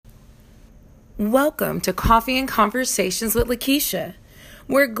Welcome to Coffee and Conversations with Lakeisha.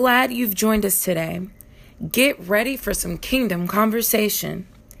 We're glad you've joined us today. Get ready for some kingdom conversation.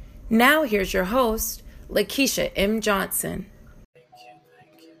 Now here's your host, Lakeisha M. Johnson.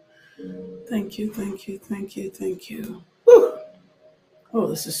 Thank you. Whew. Oh,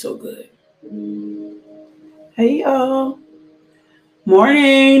 this is so good. Hey, y'all.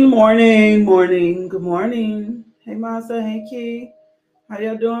 Morning. Good morning. Hey, Masa. Hey, Key. How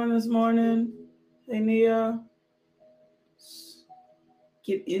y'all doing this morning? Hey, Nia.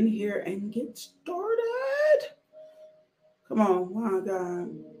 Get in here and get started. Come on. My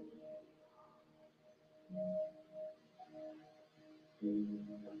God.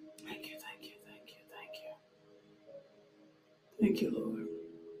 Thank you, Lord.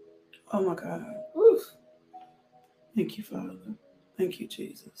 Oh, my God. Oof. Thank you, Father. Thank you,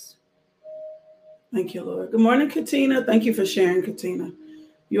 Jesus. Thank you, Lord. Good morning, Katina. Thank you for sharing, Katina.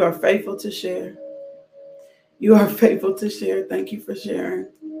 You are faithful to share. Thank you for sharing.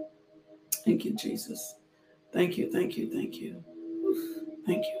 Thank you, Jesus. Thank you. Thank you,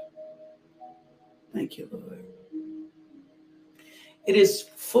 Lord. It is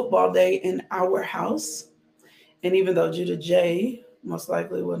football day in our house. And even though Judah J most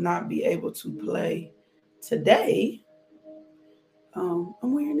likely will not be able to play today, I'm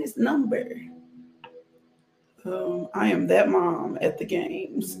wearing this number. I am that mom at the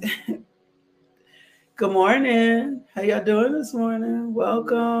games. Good morning. How y'all doing this morning?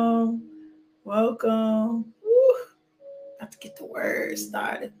 Welcome. Woo. About to get the word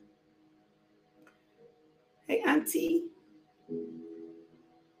started. Hey, Auntie.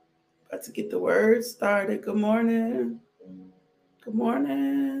 About to get the word started. Good morning.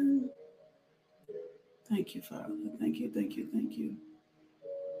 Thank you, Father. Thank you.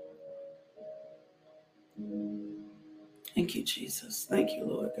 Thank you, Jesus. Thank you,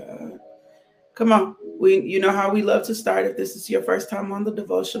 Lord God. Come on. You know how we love to start. If this is your first time on the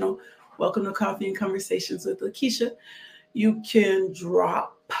devotional, welcome to Coffee and Conversations with Lakeisha. You can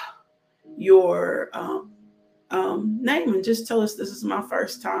drop your name and just tell us this is my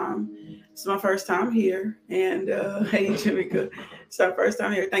first time. It's my first time here. And hey, Jamaica, it's our first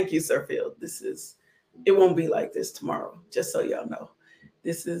time here. Thank you, Sirfield. It won't be like this tomorrow, just so y'all know.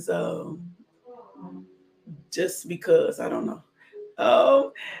 This is just because I don't know.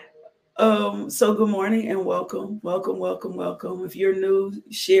 So good morning and welcome. If you're new,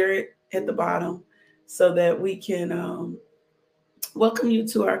 share it at the bottom so that we can welcome you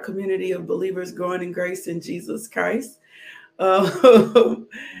to our community of believers growing in grace in Jesus Christ.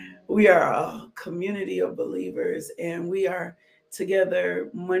 We are a community of believers and we are together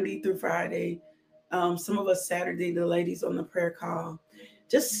Monday through Friday. Some of us Saturday, the ladies on the prayer call,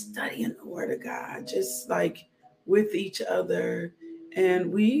 just studying the Word of God, just like with each other.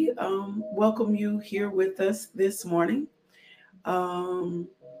 And we welcome you here with us this morning. I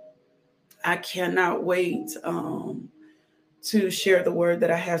cannot wait to share the word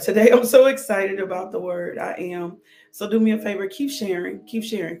that I have today. I'm so excited about the word. I am. So do me a favor, keep sharing.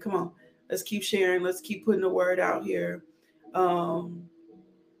 Come on, let's keep sharing. Let's keep putting the word out here. Oh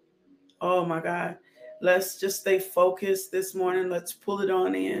my God. Let's just stay focused this morning. Let's pull it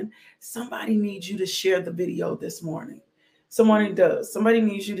on in. Somebody needs you to share the video this morning. Someone does. Somebody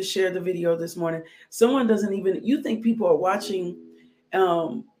needs you to share the video this morning. Someone doesn't even, you think people are watching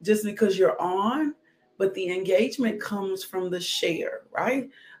just because you're on, but the engagement comes from the share, right?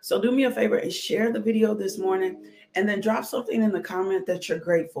 So do me a favor and share the video this morning and then drop something in the comment that you're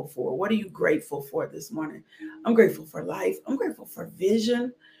grateful for. What are you grateful for this morning? I'm grateful for life. I'm grateful for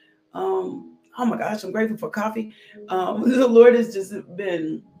vision. Oh my gosh, I'm grateful for coffee. The Lord has just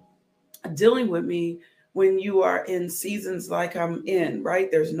been dealing with me when you are in seasons like I'm in, right?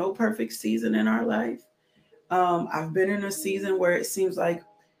 There's no perfect season in our life. I've been in a season where it seems like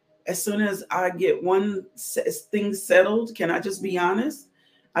as soon as I get one thing settled, can I just be honest?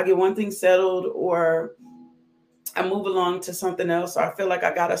 I get one thing settled or I move along to something else. So I feel like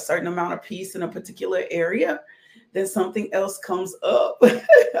I got a certain amount of peace in a particular area. Then something else comes up.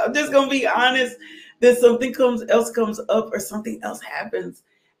 I'm just going to be honest. Then something else comes up or something else happens.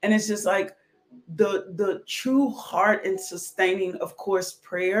 And it's just like the true heart and sustaining, of course,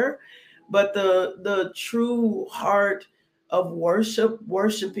 prayer, but the true heart of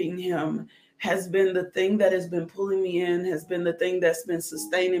worshiping him has been the thing that has been pulling me in, has been the thing that's been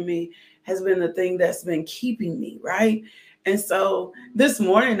sustaining me, has been the thing that's been keeping me, right? And so this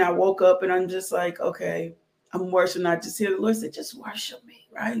morning I woke up and I'm just like, okay, I'm worshiping. I just hear the Lord say, just worship me,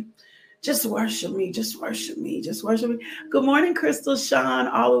 right? Just worship me. Good morning, Crystal Sean,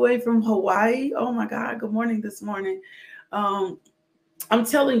 all the way from Hawaii. Oh my God, good morning this morning. I'm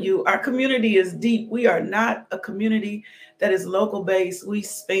telling you, our community is deep. We are not a community that is local based. We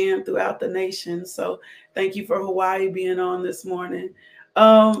span throughout the nation. So thank you for Hawaii being on this morning.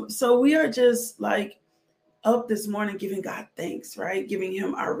 So we are just like up this morning giving God thanks, right? Giving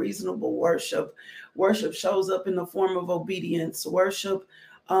him our reasonable worship. Worship shows up in the form of obedience. Worship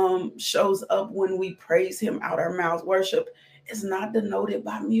shows up when we praise him out our mouths. Worship is not denoted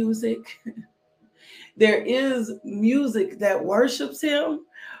by music. There is music that worships him,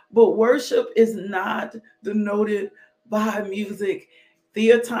 but worship is not denoted by music.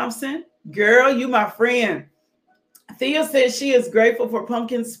 Thea Thompson, girl, you my friend. Thea says she is grateful for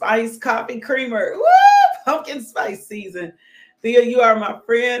pumpkin spice coffee creamer. Woo! Pumpkin spice season. Thea, you are my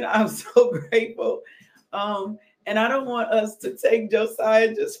friend. I'm so grateful. And I don't want us to take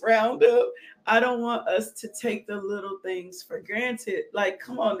Josiah just round up. I don't want us to take the little things for granted. Like,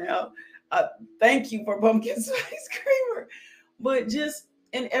 come on now. Thank you for pumpkin spice creamer. But just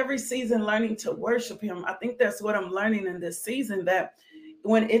in every season, learning to worship him. I think that's what I'm learning in this season, that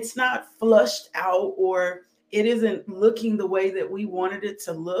when it's not flushed out or it isn't looking the way that we wanted it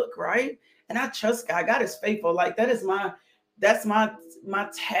to look, right? And I trust God. God is faithful. Like that's my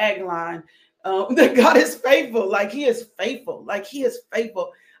tagline. That God is faithful. Like he is faithful. Like he is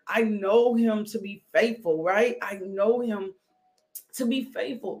faithful. I know him to be faithful, right? I know him to be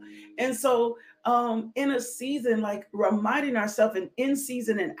faithful. And so in a season, like reminding ourselves and in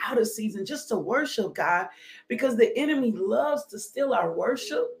season and out of season, just to worship God, because the enemy loves to steal our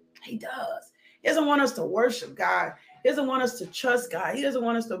worship. He does. He doesn't want us to worship God. He doesn't want us to trust God. He doesn't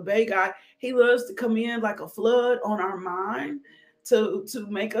want us to obey God. He loves to come in like a flood on our mind to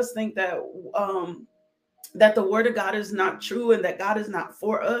make us think that that the word of God is not true and that God is not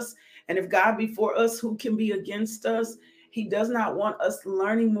for us. And if God be for us, who can be against us? He does not want us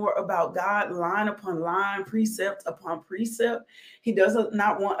learning more about God, line upon line, precept upon precept. He does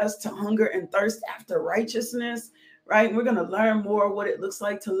not want us to hunger and thirst after righteousness, right? We're going to learn more what it looks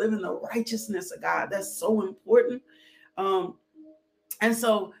like to live in the righteousness of God. That's so important. And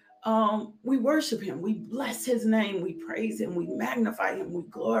so we worship him. We bless his name. We praise him. We magnify him. We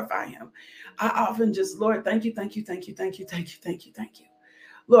glorify him. I often just, Lord, thank you, thank you, thank you, thank you, thank you, thank you, thank you.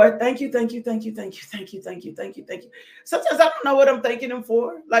 Lord, thank you, thank you, thank you, thank you, thank you, thank you, thank you, thank you. Sometimes I don't know what I'm thanking him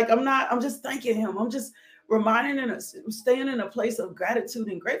for. Like I'm just thanking him. I'm just reminding us, staying in a place of gratitude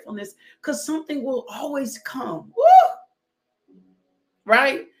and gratefulness, because something will always come. Woo!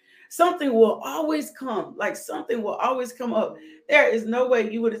 Right? Something will always come. Like something will always come up. There is no way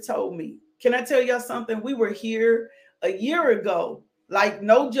you would have told me. Can I tell y'all something? We were here a year ago, like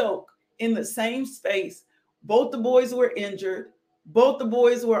no joke, in the same space. Both the boys were injured. Both the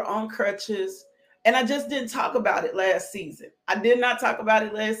boys were on crutches. And I just didn't talk about it last season. I did not talk about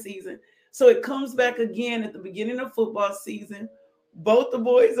it last season. So it comes back again at the beginning of football season. Both the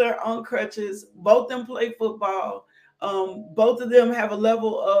boys are on crutches. Both of them play football. Both of them have a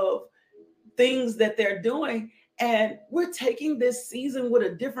level of things that they're doing. And we're taking this season with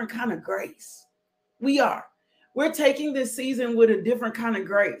a different kind of grace. We are. We're taking this season with a different kind of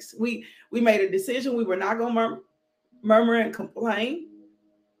grace. We made a decision. We were not going to murmur and complain.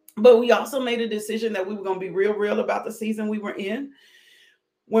 But we also made a decision that we were going to be real about the season we were in.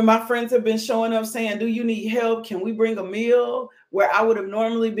 When my friends have been showing up saying, do you need help? Can we bring a meal? Where I would have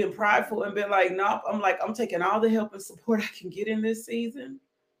normally been prideful and been like, nope. I'm taking all the help and support I can get in this season.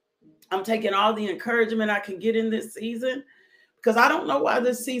 I'm taking all the encouragement I can get in this season, because I don't know why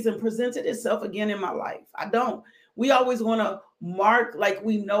this season presented itself again in my life. I don't. We always want to mark like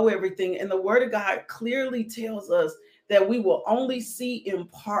we know everything. And the word of God clearly tells us that we will only see in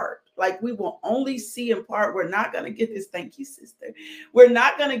part. Like we will only see in part. We're not going to get this. Thank you, sister. We're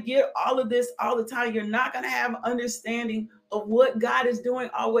not going to get all of this all the time. You're not going to have understanding of what God is doing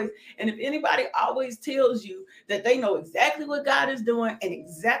always. And if anybody always tells you that they know exactly what God is doing and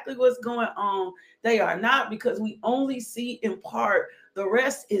exactly what's going on, they are not, because we only see in part. The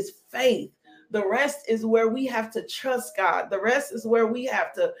rest is faith. The rest is where we have to trust God. The rest is where we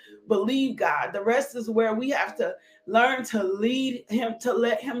have to believe God. The rest is where we have to learn to lead him, to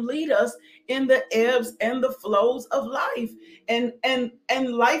let him lead us in the ebbs and the flows of life. And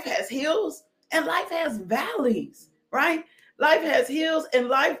life has hills and life has valleys, right? Life has hills and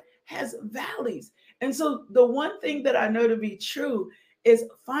life has valleys. And so the one thing that I know to be true is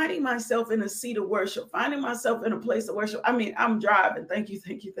finding myself in a seat of worship, finding myself in a place of worship. I mean, I'm driving. Thank you,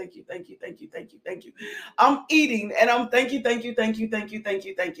 thank you, thank you, thank you, thank you, thank you, thank you. I'm eating and I'm thank you, thank you, thank you, thank you, thank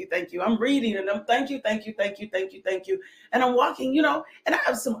you, thank you, thank you. I'm reading and I'm thank you, thank you, thank you, thank you, thank you. And I'm walking, and I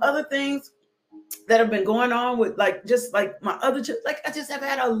have some other things that have been going on with just like my other, I just have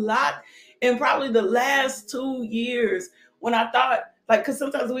had a lot in probably the last 2 years when I thought Like, because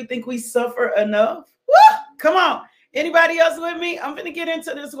sometimes we think we suffer enough. Woo! Come on. Anybody else with me? I'm going to get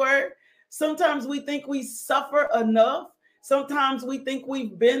into this word. Sometimes we think we suffer enough. Sometimes we think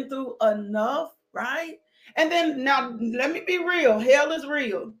we've been through enough, right? And then now, let me be real. Hell is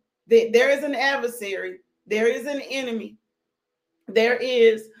real. There is an adversary. There is an enemy. There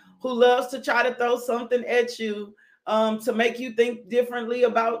is who loves to try to throw something at you to make you think differently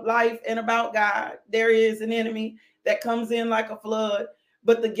about life and about God. There is an enemy that comes in like a flood.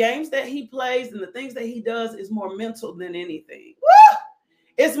 But the games that he plays and the things that he does is more mental than anything. Woo!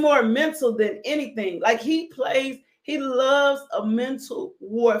 It's more mental than anything. Like he loves a mental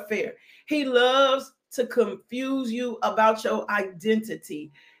warfare. He loves to confuse you about your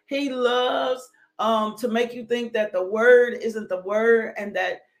identity. He loves to make you think that the word isn't the word and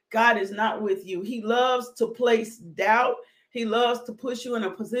that God is not with you. He loves to place doubt. He loves to push you in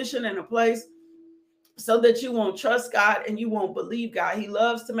a position and a place so that you won't trust God and you won't believe God. He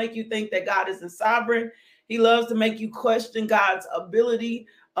loves to make you think that God isn't sovereign. He loves to make you question God's ability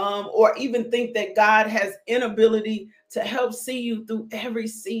or even think that God has inability to help see you through every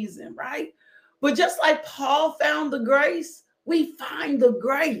season, right? But just like Paul found the grace, we find the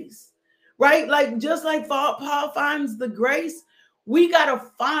grace, right? Like just like Paul finds the grace, we got to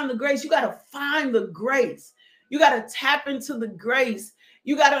find the grace. You got to find the grace. You got to tap into the grace.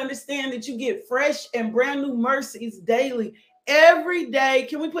 You got to understand that you get fresh and brand new mercies daily. Every day.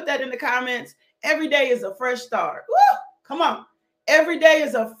 Can we put that in the comments? Every day is a fresh start. Woo! Come on. Every day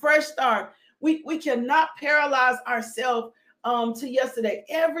is a fresh start. We cannot paralyze ourselves to yesterday.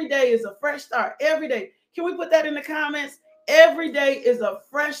 Every day is a fresh start. Every day. Can we put that in the comments? Every day is a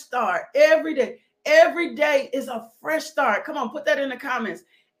fresh start. Every day. Every day is a fresh start. Come on, put that in the comments.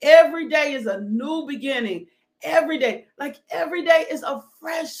 Every day is a new beginning. Every day. Like every day is a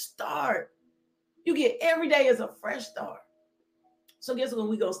fresh start. You get every day is a fresh start. So guess what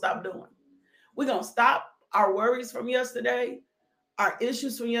we're going to stop doing? We're going to stop our worries from yesterday, our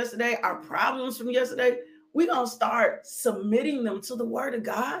issues from yesterday, our problems from yesterday. We're going to start submitting them to the word of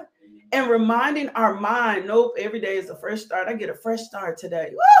God and reminding our mind, nope, every day is a fresh start. I get a fresh start today.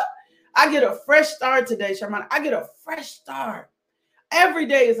 Woo! I get a fresh start today, Sharman. I get a fresh start. Every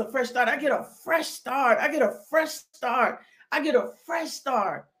day is a fresh start. I get a fresh start. I get a fresh start. I get a fresh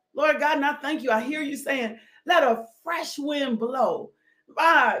start. Lord God, and I thank you. I hear you saying, let a fresh wind blow.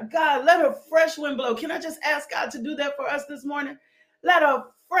 My God, let a fresh wind blow. Can I just ask God to do that for us this morning? Let a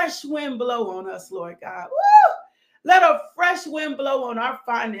fresh wind blow on us, Lord God. Woo! Let a fresh wind blow on our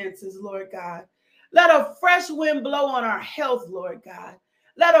finances, Lord God. Let a fresh wind blow on our health, Lord God.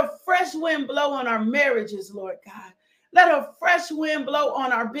 Let a fresh wind blow on our marriages, Lord God. Let a fresh wind blow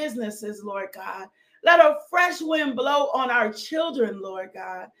on our businesses, Lord God. Let a fresh wind blow on our children, Lord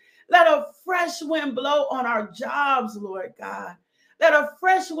God. Let a fresh wind blow on our jobs, Lord God. Let a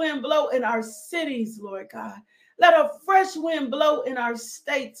fresh wind blow in our cities, Lord God. Let a fresh wind blow in our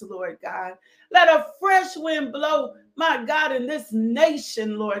states, Lord God. Let a fresh wind blow, my God, in this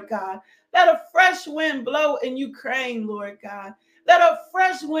nation, Lord God. Let a fresh wind blow in Ukraine, Lord God. Let a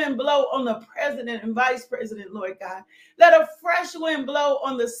fresh wind blow on the president and vice president, Lord God. Let a fresh wind blow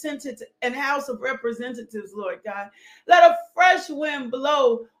on the Senate and House of Representatives, Lord God. Let a fresh wind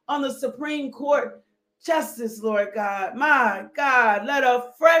blow on the Supreme Court justice, Lord God. My God, let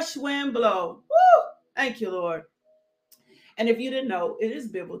a fresh wind blow. Woo! Thank you, Lord. And if you didn't know, it is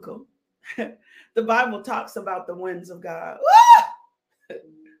biblical. The Bible talks about the winds of God. Woo!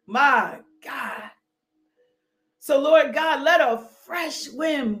 My God. So, Lord God, let a fresh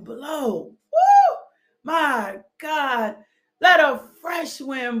wind blow. Woo! My God, let a fresh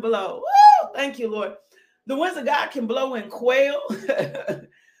wind blow. Woo! Thank you, Lord. The winds of God can blow in quail. The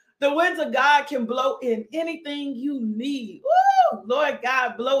winds of God can blow in anything you need. Woo! Lord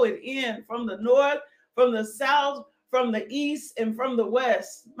God, blow it in from the north, from the south, from the east, and from the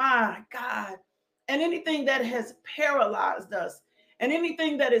west. My God. And anything that has paralyzed us, and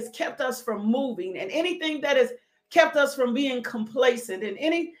anything that has kept us from moving, and anything that has kept us from being complacent, and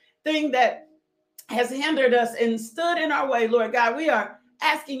anything that has hindered us and stood in our way, Lord God, we are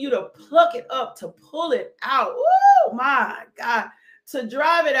asking you to pluck it up, to pull it out. Oh, my God, to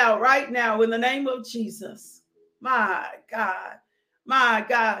drive it out right now in the name of Jesus. My God, my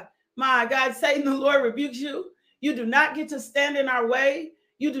God, my God, Satan, the Lord rebukes you. You do not get to stand in our way.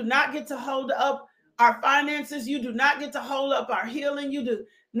 You do not get to hold up our finances. You do not get to hold up our healing. You do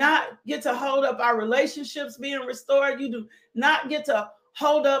not get to hold up our relationships being restored. You do not get to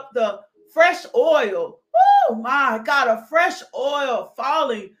hold up the fresh oil. Oh my God, a fresh oil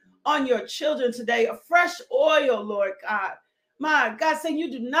falling on your children today. A fresh oil, Lord God. My God, saying you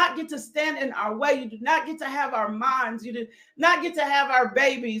do not get to stand in our way. You do not get to have our minds. You do not get to have our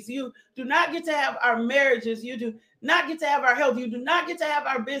babies. You do not get to have our marriages. You do not get to have our health. You do not get to have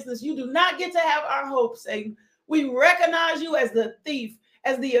our business. You do not get to have our hope, Satan. We recognize you as the thief,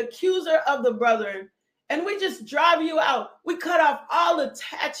 as the accuser of the brethren, and we just drive you out. We cut off all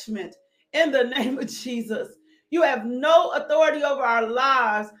attachment in the name of Jesus. You have no authority over our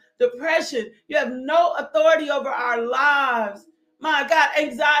lives. Depression, you have no authority over our lives. My God,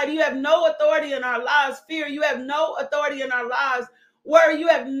 anxiety, you have no authority in our lives. Fear, you have no authority in our lives. Worry, you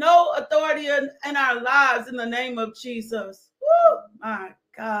have no authority in our lives in the name of Jesus. Woo, my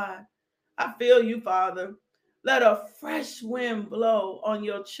God, I feel you, Father. Let a fresh wind blow on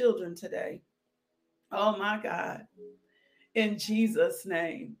your children today. Oh, my God. In Jesus'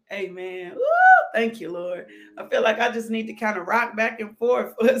 name, amen. Woo, thank you, Lord. I feel like I just need to kind of rock back and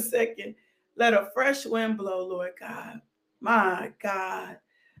forth for a second. Let a fresh wind blow, Lord God. My God.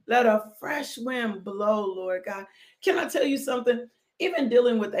 Let a fresh wind blow, Lord God. Can I tell you something? Even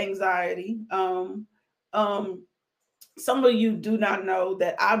dealing with anxiety, some of you do not know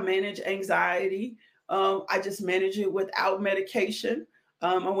that I manage anxiety. I just manage it without medication.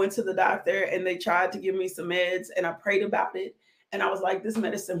 I went to the doctor and they tried to give me some meds and I prayed about it. And I was like, this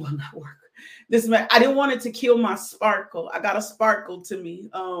medicine will not work. I didn't want it to kill my sparkle. I got a sparkle to me.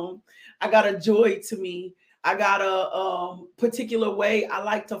 I got a joy to me. I got a particular way I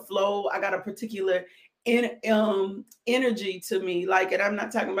like to flow. I got a particular energy to me. Like, and I'm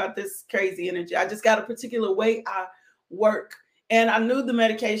not talking about this crazy energy. I just got a particular way I work. And I knew the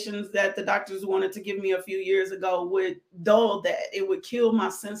medications that the doctors wanted to give me a few years ago would dull that. It would kill my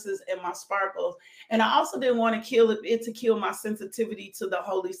senses and my sparkles. And I also didn't want to kill it to kill my sensitivity to the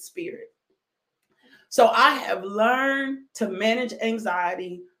Holy Spirit. So I have learned to manage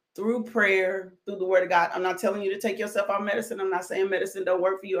anxiety through prayer, through the word of God. I'm not telling you to take yourself on medicine. I'm not saying medicine don't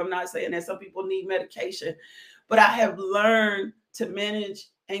work for you. I'm not saying that some people need medication. But I have learned to manage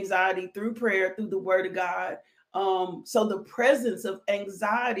anxiety through prayer, through the word of God. So the presence of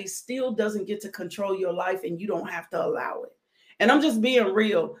anxiety still doesn't get to control your life and you don't have to allow it. And I'm just being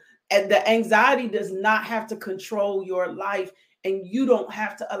real. And the anxiety does not have to control your life and you don't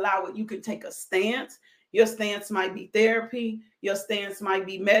have to allow it. You can take a stance. Your stance might be therapy. Your stance might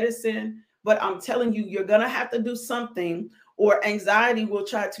be medicine. But I'm telling you, you're going to have to do something or anxiety will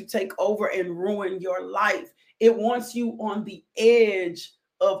try to take over and ruin your life. It wants you on the edge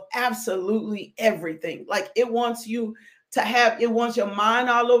of absolutely everything. Like it wants you to have, it wants your mind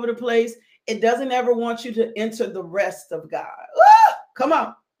all over the place. It doesn't ever want you to enter the rest of God. Ah, come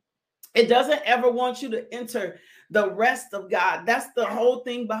on. It doesn't ever want you to enter the rest of God. That's the whole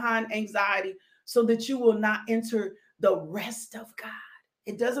thing behind anxiety, so that you will not enter the rest of God.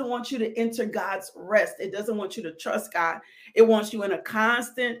 It doesn't want you to enter God's rest. It doesn't want you to trust God. It wants you in a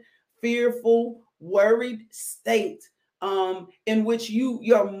constant, fearful, worried state. In which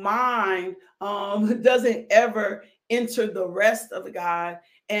your mind doesn't ever enter the rest of God.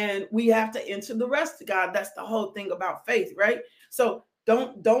 And we have to enter the rest of God. That's the whole thing about faith, right? So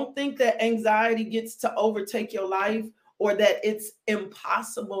don't think that anxiety gets to overtake your life or that it's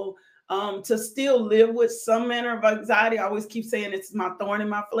impossible to still live with some manner of anxiety. I always keep saying it's my thorn in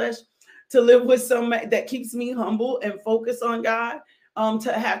my flesh, to live with some that keeps me humble and focused on God.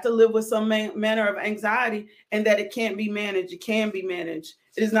 To have to live with some manner of anxiety and that it can't be managed. It can be managed.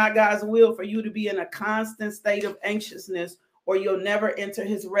 It is not God's will for you to be in a constant state of anxiousness, or you'll never enter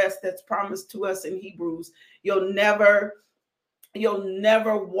his rest that's promised to us in Hebrews. You'll never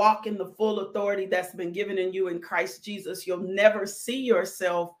walk in the full authority that's been given in you in Christ Jesus. You'll never see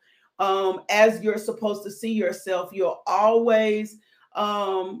yourself as you're supposed to see yourself. You'll always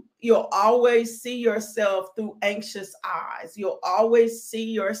see yourself through anxious eyes. You'll always see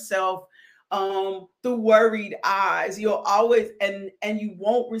yourself through worried eyes. You'll always, and you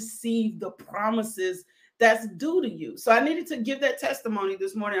won't receive the promises that's due to you. So I needed to give that testimony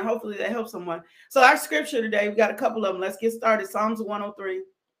this morning. Hopefully that helps someone. So our scripture today, we got a couple of them. Let's get started. Psalms 103.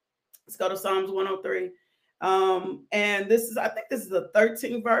 Let's go to Psalms 103. And I think this is the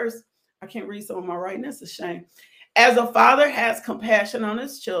 13th verse. I can't read some of my writing. That's a shame. As a father has compassion on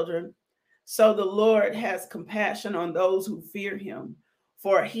his children, so the Lord has compassion on those who fear him.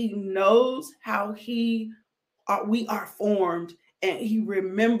 For he knows how we are formed, and he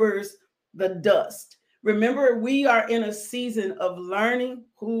remembers the dust. Remember, we are in a season of learning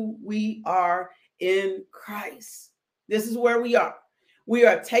who we are in Christ. This is where we are. We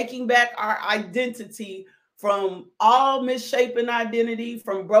are taking back our identity from all misshapen identity,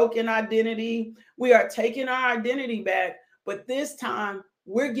 from broken identity. We are taking our identity back, but this time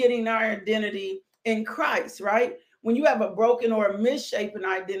we're getting our identity in Christ, right? when you have a broken or a misshapen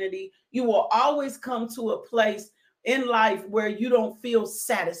identity, you will always come to a place in life where you don't feel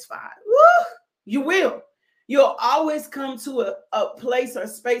satisfied. Woo! You will. You'll always come to a place or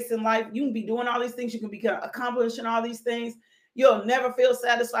space in life. You can be doing all these things. You can be accomplishing all these things. You'll never feel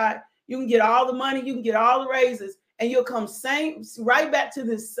satisfied. You can get all the money. You can get all the raises. And you'll come right back to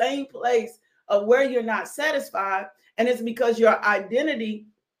the same place of where you're not satisfied. And it's because your identity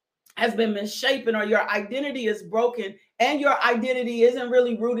has been misshapen, or your identity is broken, and your identity isn't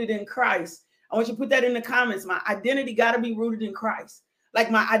really rooted in Christ. I want you to put that in the comments. My identity got to be rooted in Christ. Like,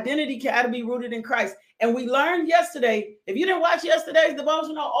 my identity got to be rooted in Christ. And we learned yesterday, if you didn't watch yesterday's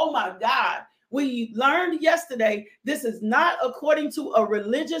devotional, oh my God, we learned yesterday, this is not according to a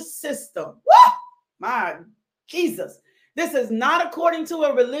religious system. Woo! My Jesus. This is not according to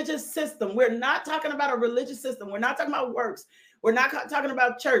a religious system. We're not talking about a religious system. We're not talking about works. We're not talking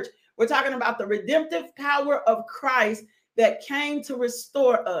about church. We're talking about the redemptive power of Christ that came to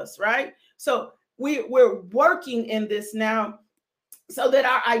restore us, right? So we're working in this now so that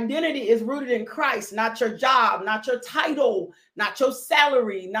our identity is rooted in Christ, not your job, not your title, not your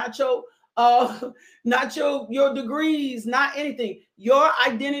salary, not your degrees, not anything. Your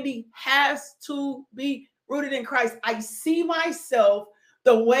identity has to be rooted in Christ. I see myself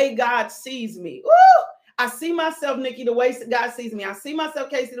the way God sees me. Woo! I see myself, Nikki, the way God sees me. I see myself,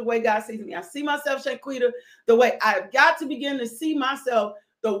 Casey, the way God sees me. I see myself, Shaquita, the way I've got to begin to see myself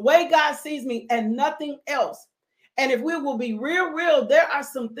the way God sees me and nothing else. And if we will be real, there are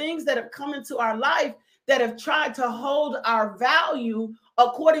some things that have come into our life that have tried to hold our value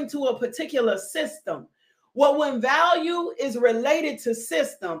according to a particular system. Well, when value is related to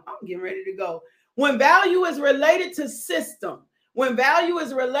system, I'm getting ready to go. When value is related to system, when value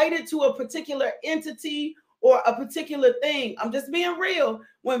is related to a particular entity or a particular thing, I'm just being real.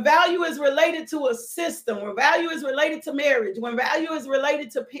 When value is related to a system, when value is related to marriage, when value is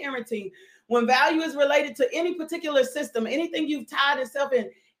related to parenting, when value is related to any particular system, anything you've tied yourself in,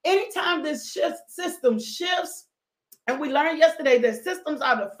 anytime this system shifts, and we learned yesterday that systems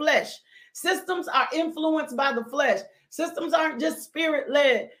are the flesh. Systems are influenced by the flesh. Systems aren't just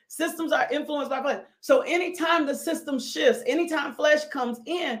spirit-led. Systems are influenced by flesh. So anytime the system shifts, anytime flesh comes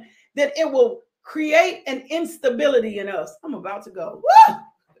in, then it will create an instability in us. I'm about to go. Woo!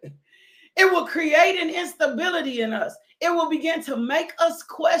 It will create an instability in us. It will begin to make us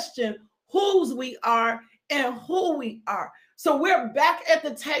question whose we are and who we are. So we're back at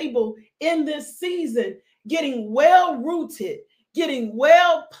the table in this season, getting well-rooted, getting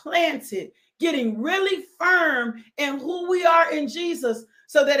well-planted, getting really firm in who we are in Jesus,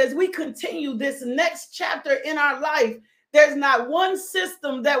 so that as we continue this next chapter in our life, there's not one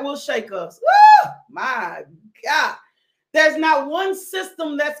system that will shake us. Woo! My God. There's not one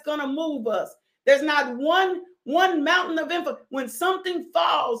system that's going to move us. There's not one mountain of influence. When something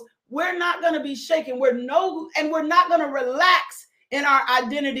falls, we're not going to be shaken. We're not going to relax in our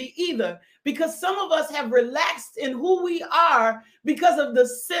identity either, because some of us have relaxed in who we are because of the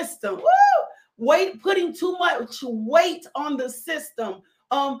system. Woo! Putting too much weight on the system,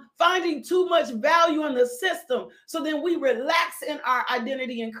 finding too much value in the system. So then we relax in our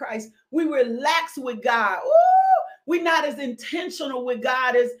identity in Christ. We relax with God. Woo! We're not as intentional with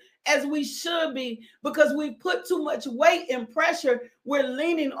God as we should be, because we put too much weight and pressure. We're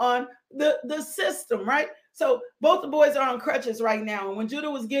leaning on the system, right? So both the boys are on crutches right now. And when Judah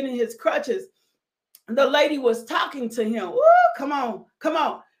was getting his crutches, the lady was talking to him. Woo, come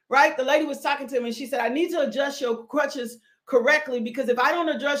on, right? The lady was talking to him and she said, I need to adjust your crutches correctly, because if I don't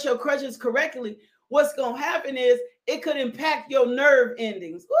adjust your crutches correctly, what's going to happen is it could impact your nerve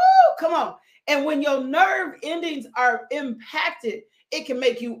endings. Woo, come on. And when your nerve endings are impacted, it can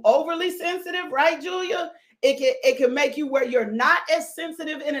make you overly sensitive, right, Julia? It can make you where you're not as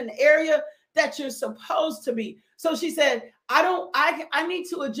sensitive in an area that you're supposed to be. So she said, I need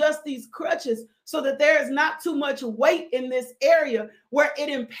to adjust these crutches so that there is not too much weight in this area where it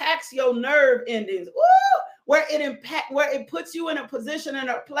impacts your nerve endings. Woo! Where it puts you in a position, in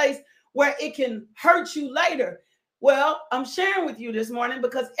a place where it can hurt you later. Well, I'm sharing with you this morning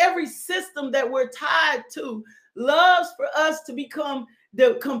because every system that we're tied to loves for us to become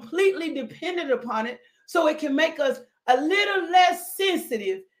completely dependent upon it, so it can make us a little less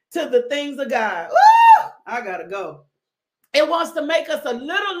sensitive to the things of God. Woo! I gotta go. It wants to make us a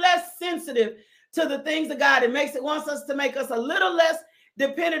little less sensitive to the things of God. It wants us to make us a little less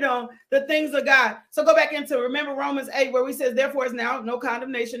dependent on the things of God. So go back into, remember Romans 8, where we says, therefore is now no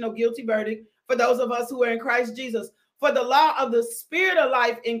condemnation, no guilty verdict for those of us who are in Christ Jesus. For the law of the Spirit of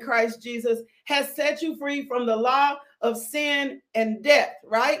life in Christ Jesus has set you free from the law of sin and death,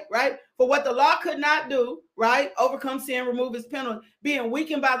 right? For what the law could not do, right? Overcome sin, remove its penalty, being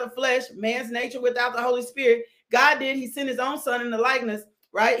weakened by the flesh, man's nature without the Holy Spirit. God did, he sent his own son in the likeness,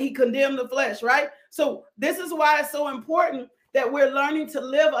 right? He condemned the flesh, right? So this is why it's so important that we're learning to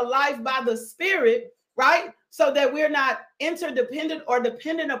live a life by the Spirit, right? So that we're not interdependent or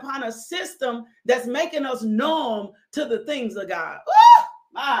dependent upon a system that's making us numb to the things of God. Oh,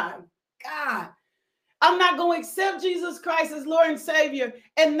 my God. I'm not going to accept Jesus Christ as Lord and Savior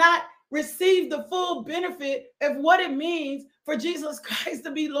and not receive the full benefit of what it means for Jesus Christ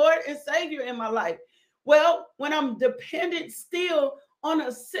to be Lord and Savior in my life. Well, when I'm dependent still on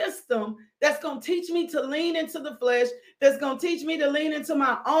a system that's going to teach me to lean into the flesh, that's going to teach me to lean into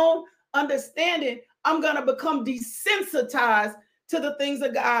my own understanding, I'm going to become desensitized to the things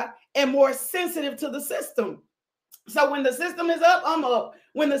of God and more sensitive to the system. So when the system is up, I'm up.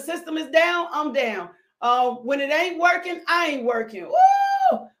 When the system is down, I'm down. When it ain't working, I ain't working.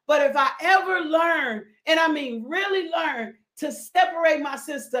 Woo! But if I ever learn, and I mean really learn, to separate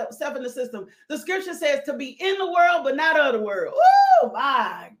myself in the system, the scripture says to be in the world, but not of the world. Oh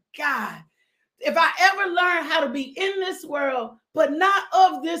my God. If I ever learn how to be in this world, but not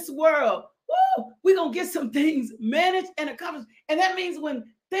of this world, we're going to get some things managed and accomplished. And that means when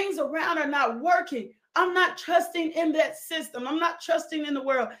things around are not working, I'm not trusting in that system. I'm not trusting in the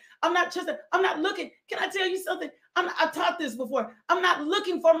world. I'm not looking. Can I tell you something? I taught this before. I'm not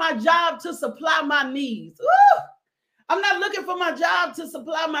looking for my job to supply my needs. I'm not looking for my job to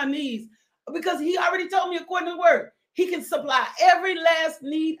supply my needs, because he already told me according to the word, he can supply every last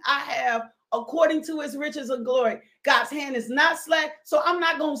need I have according to his riches and glory. God's hand is not slack. So I'm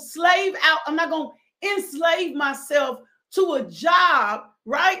not going to slave out. I'm not going to enslave myself to a job,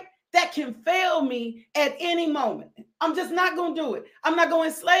 right, that can fail me at any moment. I'm just not going to do it. I'm not going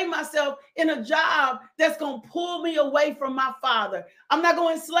to enslave myself in a job that's going to pull me away from my Father. I'm not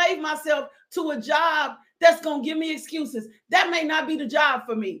going to enslave myself to a job that's going to give me excuses. That may not be the job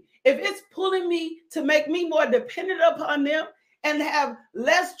for me. If it's pulling me to make me more dependent upon them and have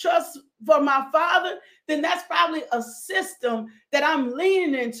less trust for my Father, then that's probably a system that I'm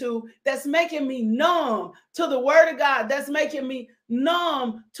leaning into that's making me numb to the word of God, that's making me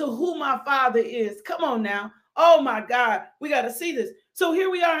numb to who my Father is. Come on now. Oh my God, we got to see this. So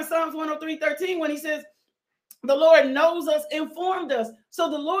here we are in Psalms 103:13 when he says, the Lord knows us, informed us. So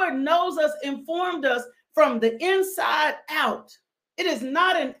the Lord knows us, informed us from the inside out. It is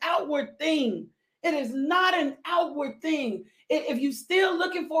not an outward thing. It is not an outward thing. If you're still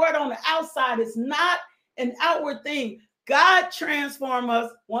looking for it on the outside, it's not an outward thing. God transforms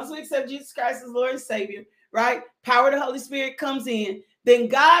us once we accept Jesus Christ as Lord and Savior, right? Power of the Holy Spirit comes in. Then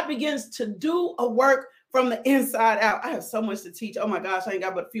God begins to do a work from the inside out. I have so much to teach. Oh my gosh, I ain't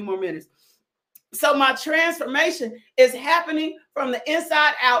got but a few more minutes. So my transformation is happening from the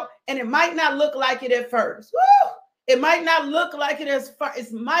inside out, and it might not look like it at first. Woo! It might not look like it as far.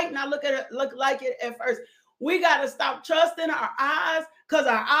 It might not look like it at first. We got to stop trusting our eyes, because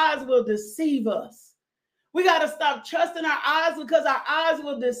our eyes will deceive us. We got to stop trusting our eyes, because our eyes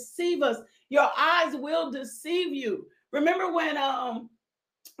will deceive us. Your eyes will deceive you. Remember when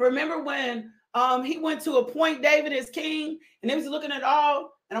he went to appoint David as king, and he was looking at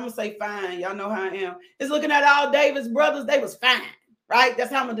all. And I'm going to say fine. Y'all know how I am. It's looking at all David's brothers. They was fine, right?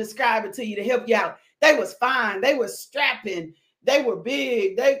 That's how I'm going to describe it to you to help you out. They was fine. They were strapping. They were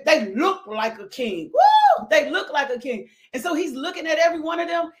big. They looked like a king. Woo! They looked like a king. And so he's looking at every one of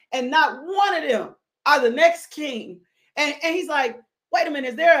them, and not one of them are the next king. And he's like, wait a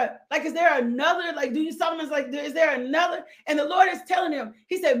minute, is there another? Like, Solomon's like, is there another? And the Lord is telling him,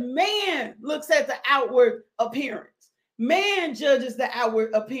 he said, man looks at the outward appearance. Man judges the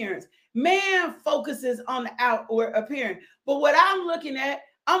outward appearance. Man focuses on the outward appearance. But what I'm looking at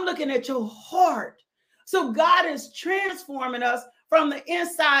your heart. So God is transforming us from the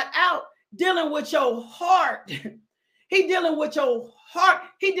inside out, dealing with your heart. He dealing with your heart.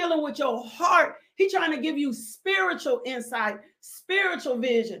 He dealing with your heart. He trying to give you spiritual insight, spiritual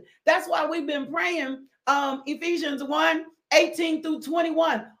vision. That's why we've been praying Ephesians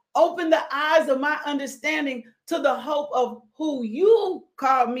 1:18-21. Open the eyes of my understanding to the hope of who you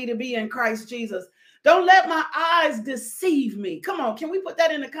called me to be in Christ Jesus. Don't let my eyes deceive me. Come on, can we put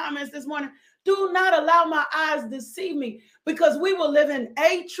that in the comments this morning? Do not allow my eyes deceive me, because we will live in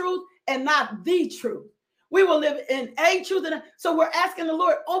a truth and not the truth. We will live in a truth. So we're asking the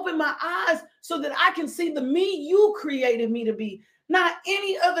Lord, open my eyes so that I can see the me you created me to be, not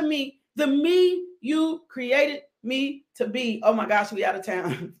any other me, the me you created me to be. Oh my gosh, we out of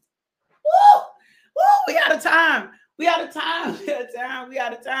time. Woo! We out of time. We out of time. We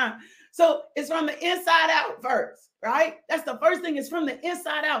out of time. So it's from the inside out first, right? That's the first thing. It's from the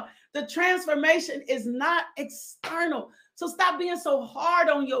inside out. The transformation is not external. So stop being so hard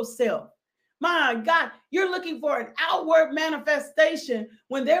on yourself. My God, you're looking for an outward manifestation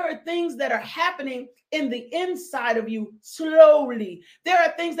when there are things that are happening in the inside of you slowly. There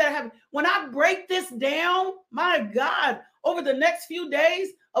are things that are happening. When I break this down, my God, over the next few days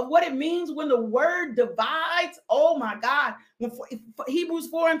of what it means when the word divides, oh my God. When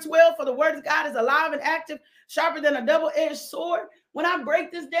Hebrews 4:12, for the word of God is alive and active, sharper than a double-edged sword. When I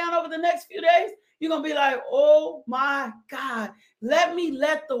break this down over the next few days, you're going to be like, oh my God, let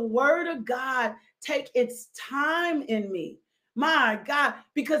the word of God take its time in me. My God,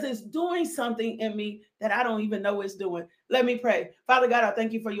 because it's doing something in me that I don't even know it's doing. Let me pray. Father God, I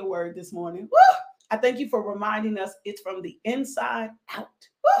thank you for your word this morning. Woo! I thank you for reminding us it's from the inside out.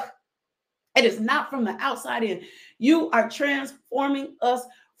 Woo! It is not from the outside in. You are transforming us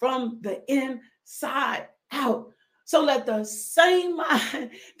from the inside out. So let the same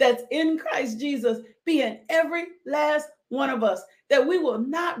mind that's in Christ Jesus be in every last one of us, that we will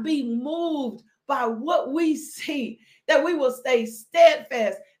not be moved by what we see, that we will stay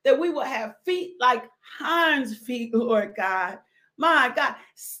steadfast, that we will have feet like hinds feet, Lord God. My God,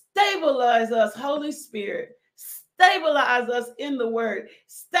 stabilize us, Holy Spirit. Stabilize us in the word.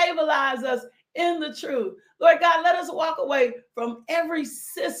 Stabilize us in the truth. Lord God, let us walk away from every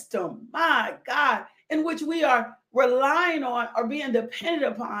system, my God, in which we are relying on or being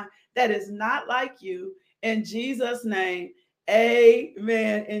dependent upon that is not like you. In Jesus' name,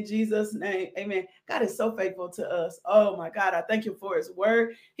 amen. In Jesus' name, amen. God is so faithful to us. Oh my God, I thank you for his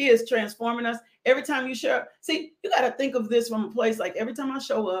word. He is transforming us. Every time you share, see, you got to think of this from a place like every time I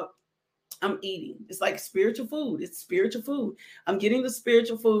show up, I'm eating. It's like spiritual food. It's spiritual food. I'm getting the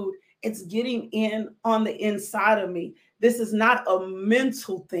spiritual food. It's getting in on the inside of me. This is not a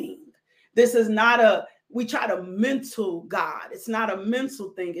mental thing. This is not we try to mental God. It's not a mental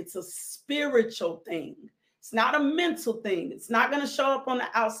thing. It's a spiritual thing. It's not a mental thing. It's not going to show up on the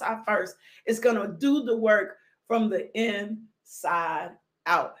outside first. It's going to do the work from the inside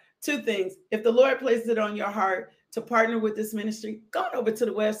out. Two things. If the Lord places it on your heart to partner with this ministry, go over to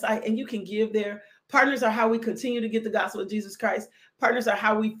the website and you can give there. Partners are how we continue to get the gospel of Jesus Christ. Partners are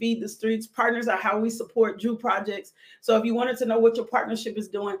how we feed the streets. Partners are how we support Drew projects. So if you wanted to know what your partnership is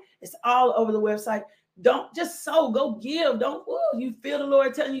doing, it's all over the website. Don't just go give. Don't, you feel the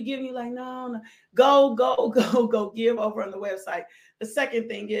Lord telling you, giving you like, no. Go give over on the website. The second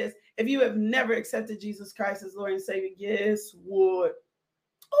thing is, if you have never accepted Jesus Christ as Lord and Savior, guess what?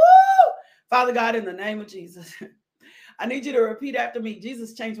 Father God, in the name of Jesus, I need you to repeat after me.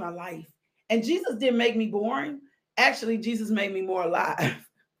 Jesus changed my life. And Jesus didn't make me boring. Actually, Jesus made me more alive.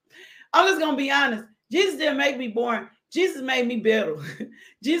 I'm just going to be honest. Jesus didn't make me boring. Jesus made me better.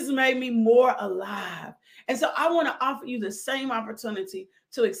 Jesus made me more alive. And so I want to offer you the same opportunity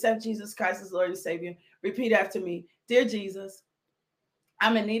to accept Jesus Christ as Lord and Savior. Repeat after me. Dear Jesus,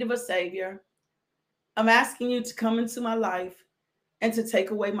 I'm in need of a Savior. I'm asking you to come into my life and to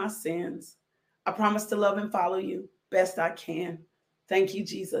take away my sins. I promise to love and follow you best I can. Thank you,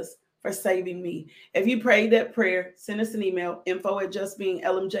 Jesus, for saving me. If you prayed that prayer, send us an email,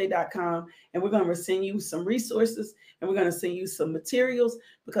 info@justbeinglmj.com, and we're going to send you some resources and we're going to send you some materials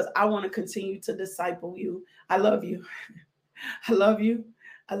because I want to continue to disciple you. I love you. I love you.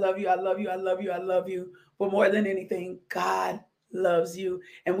 I love you. I love you. I love you. I love you. But more than anything, God loves you.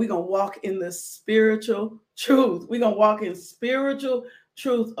 And we're going to walk in the spiritual truth. We're going to walk in spiritual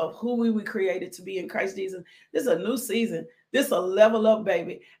truth of who we were created to be in Christ Jesus. This is a new season. This is a level up,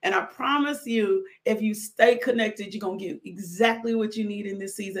 baby. And I promise you, if you stay connected, you're going to get exactly what you need in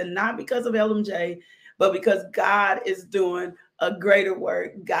this season, not because of LMJ, but because God is doing a greater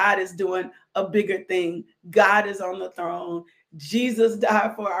work. God is doing a bigger thing. God is on the throne. Jesus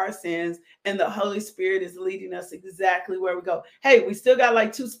died for our sins, and the Holy Spirit is leading us exactly where we go. Hey, we still got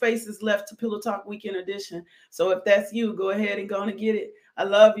like 2 spaces left to Pillow Talk Weekend Edition. So if that's you, go ahead and go and get it. I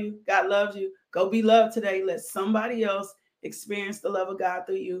love you. God loves you. Go be loved today. Let somebody else experience the love of God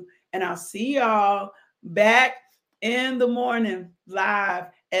through you. And I'll see y'all back in the morning live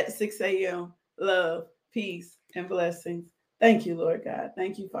at 6 a.m. Love, peace, and blessings. Thank you, Lord God.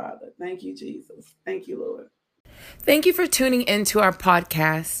 Thank you, Father. Thank you, Jesus. Thank you, Lord. Thank you for tuning into our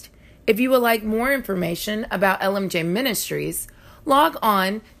podcast. If you would like more information about LMJ Ministries, log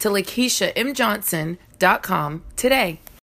on to LakeishaMJohnson.com today.